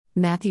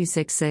Matthew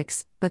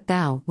 6:6 But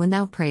thou, when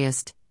thou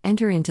prayest,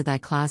 enter into thy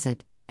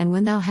closet, and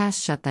when thou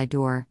hast shut thy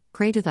door,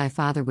 pray to thy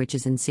Father which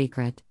is in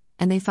secret,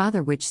 and thy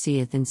Father which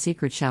seeth in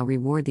secret shall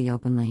reward thee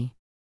openly.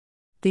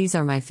 These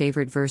are my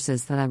favorite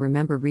verses that I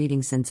remember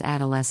reading since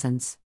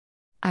adolescence.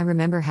 I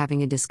remember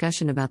having a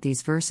discussion about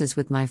these verses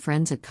with my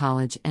friends at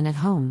college and at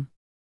home.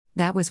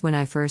 That was when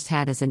I first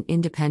had as an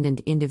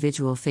independent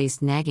individual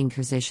faced nagging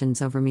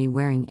accusations over me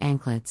wearing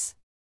anklets.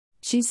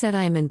 She said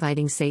I am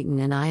inviting Satan,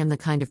 and I am the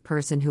kind of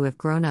person who have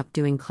grown up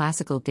doing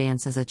classical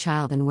dance as a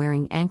child and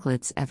wearing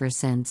anklets ever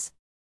since.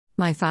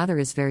 My father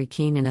is very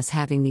keen in us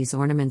having these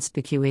ornaments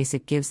because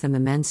it gives them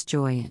immense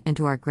joy, and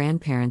to our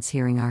grandparents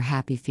hearing our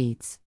happy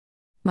feats.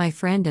 My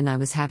friend and I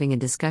was having a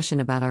discussion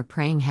about our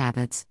praying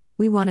habits.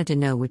 We wanted to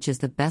know which is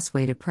the best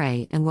way to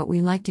pray and what we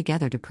like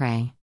together to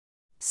pray.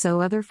 So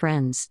other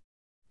friends.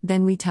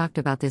 Then we talked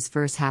about this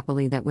verse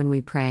happily, that when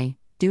we pray,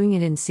 doing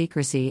it in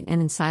secrecy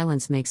and in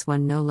silence makes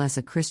one no less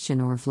a Christian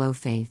or flow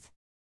faith.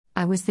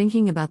 I was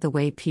thinking about the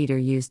way Peter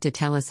used to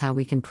tell us how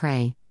we can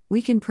pray.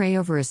 We can pray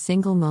over a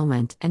single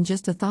moment and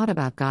just a thought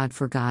about God,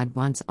 for God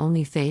wants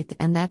only faith,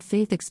 and that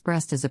faith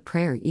expressed as a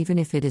prayer even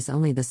if it is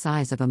only the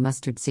size of a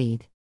mustard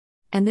seed.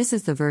 And this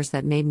is the verse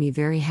that made me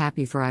very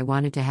happy, for I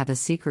wanted to have a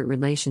secret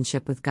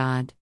relationship with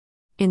God.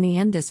 In the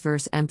end, this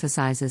verse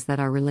emphasizes that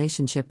our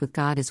relationship with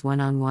God is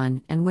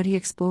one-on-one, and what He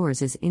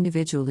explores is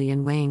individually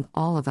and weighing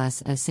all of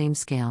us at a same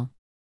scale.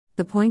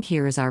 The point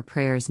here is our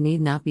prayers need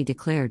not be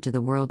declared to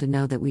the world to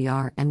know that we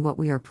are and what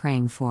we are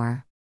praying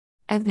for.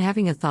 And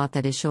having a thought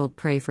that is should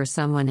pray for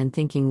someone and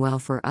thinking well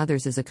for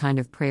others is a kind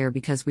of prayer,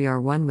 because we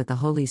are one with the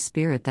Holy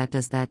Spirit that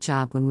does that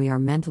job when we are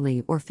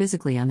mentally or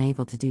physically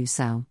unable to do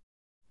so.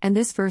 And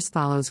this verse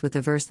follows with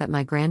a verse that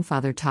my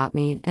grandfather taught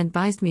me and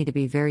advised me to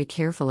be very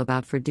careful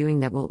about, for doing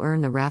that will earn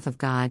the wrath of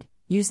God.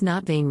 Use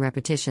not vain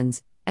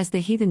repetitions, as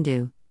the heathen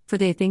do, for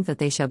they think that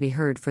they shall be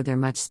heard for their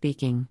much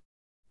speaking.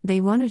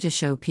 They wanted to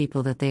show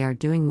people that they are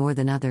doing more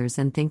than others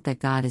and think that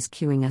God is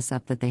queuing us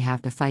up, that they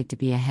have to fight to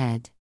be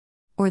ahead.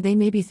 Or they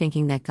may be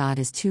thinking that God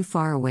is too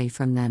far away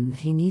from them, that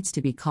He needs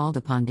to be called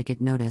upon to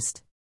get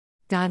noticed.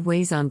 God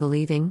weighs on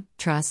believing,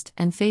 trust,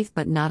 and faith,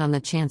 but not on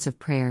the chance of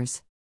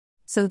prayers.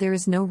 So there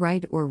is no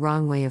right or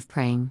wrong way of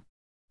praying.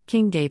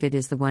 King David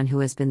is the one who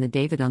has been the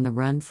David on the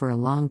run for a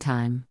long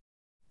time.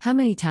 How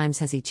many times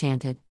has he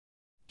chanted?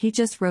 He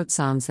just wrote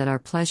psalms that are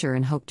pleasure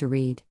and hope to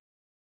read.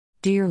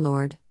 Dear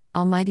Lord,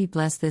 Almighty,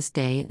 bless this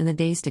day and the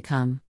days to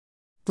come.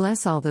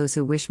 Bless all those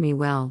who wish me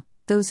well,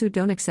 those who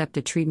don't accept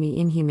to treat me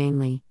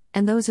inhumanely,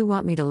 and those who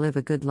want me to live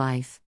a good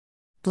life.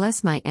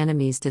 Bless my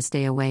enemies to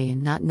stay away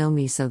and not know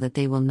me, so that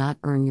they will not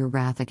earn your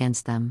wrath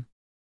against them.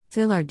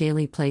 Fill our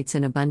daily plates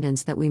in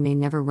abundance, that we may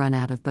never run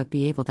out of but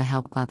be able to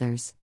help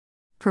others.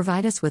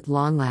 Provide us with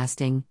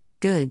long-lasting,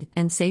 good,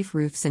 and safe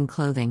roofs and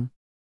clothing.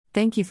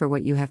 Thank you for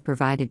what you have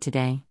provided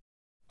today.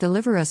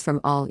 Deliver us from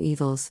all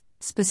evils,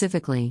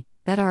 specifically,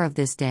 that are of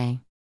this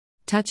day.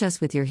 Touch us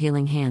with your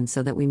healing hand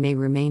so that we may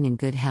remain in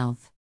good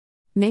health.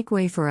 Make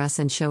way for us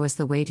and show us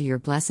the way to your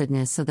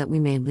blessedness, so that we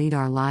may lead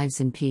our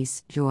lives in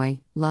peace, joy,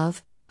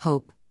 love,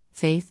 hope,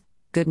 faith,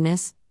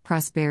 goodness,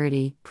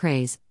 prosperity,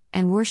 praise,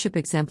 and worship,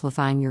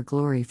 exemplifying your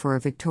glory for a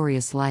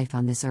victorious life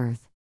on this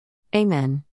earth. Amen.